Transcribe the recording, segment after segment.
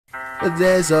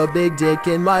There's a big dick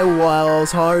in my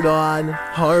walls. Hard on,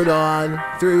 hard on.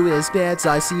 Through his pants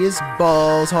I see his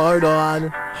balls. Hard on,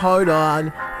 hard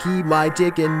on. Keep my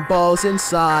dick and balls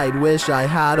inside. Wish I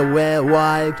had a wet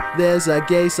wipe. There's a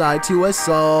gay side to us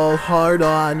all. Hard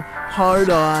on, hard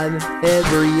on.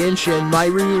 Every inch in my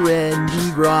rear end.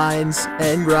 He grinds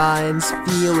and grinds,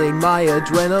 feeling my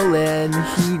adrenaline.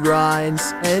 He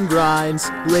grinds and grinds,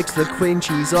 licks the queen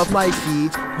cheese off my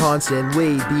feet.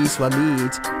 Constantly beats my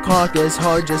meat. Cock is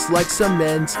hard just like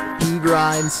cement. He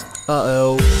grinds.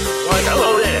 Uh-oh. Why,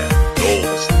 hello there,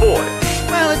 old boy.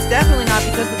 Well, it's definitely not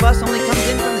because the bus only comes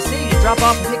in from the city to drop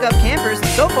off and pick up campers,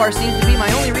 and so far seems to be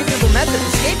my only reasonable method of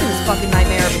escaping this fucking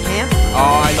nightmare of a camp.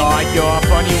 I like your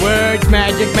funny words,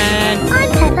 Magic Man. I'm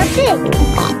Peppa Pig.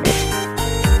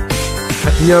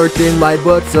 Nerds in my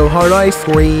butt so hard I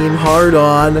scream. Hard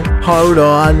on, hard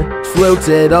on. Floats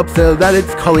it up so that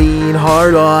it's clean.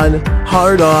 Hard on,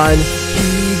 hard on.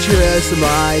 He just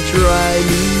might drive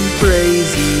me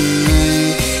crazy.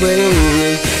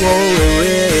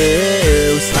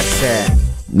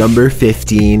 Number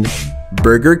 15.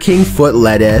 Burger King foot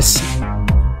lettuce.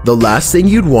 The last thing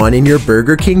you'd want in your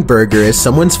Burger King burger is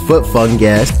someone's foot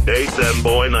fungus. Hey, then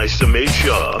boy, nice to meet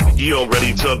ya. You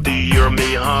already took the year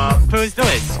me, huh? Who's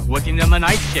this? Working on the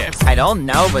night shift. I don't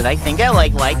know, but I think I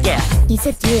like it. He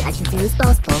said, dude, I can do his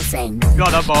balls pulsing.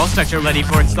 Got a ball structure ready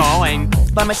for installing.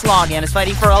 But my slogan is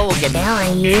fighting for Logan. Now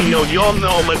I You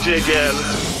know my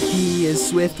jiggin'. He is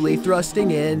swiftly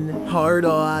thrusting in. Hard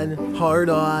on, hard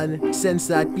on. Sense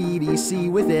that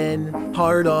BDC within.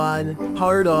 Hard on,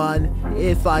 hard on.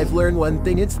 If I've learned one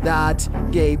thing, it's that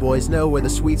gay boys know where the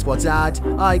sweet spot's at.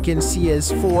 I can see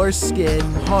his foreskin.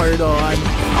 Hard on,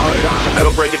 hard on. I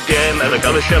don't break again, and I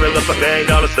gotta shut it up again.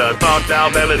 Gotta start talk now,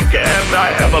 then it again.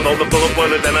 I have a load full of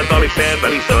women, and I thought he'd stand,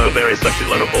 but he's so very sexy,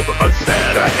 let him both of us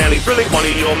stand. And he's really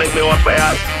funny, you'll make me walk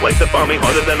fast. Likes to farm me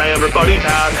harder than I ever thought he'd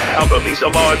had. How come he's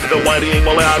so hard to the whitey ain't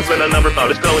well out, but I never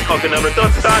thought his spelling cock and never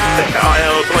thought that. I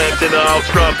held linked in the old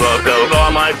scrub book of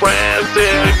all my friends,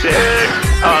 dick.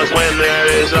 Cause when there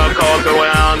is a cock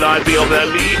around, I feel that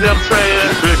he's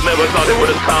upset. Never thought it would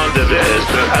have come to this.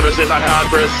 Ever since I had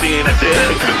first seen a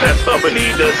dick, that's up and he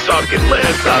just suck and lick.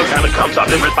 Kinda comes out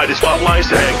different by this spotlight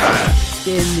stick.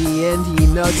 In the end, he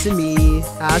nuts in me.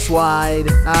 Ass wide,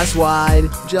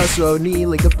 just so knee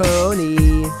like a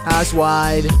pony. Ass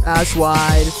wide,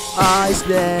 I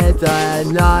spent the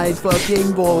night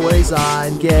fucking boys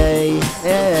on gay.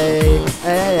 Hey,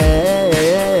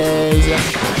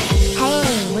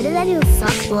 where did that little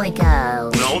fuckboy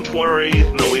go? Don't worry,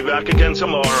 they'll be back again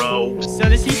tomorrow. So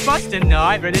does he bust a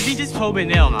nut, or does he just hold an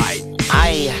ill night?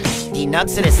 He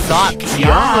nuts in his sock.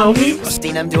 Yeah.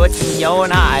 Seen him do it to Yo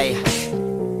and I.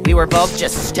 We were both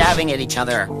just stabbing at each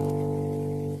other.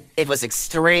 It was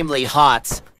extremely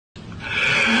hot.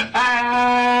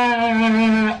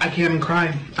 I can't even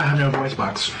cry. I have no voice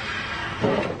box.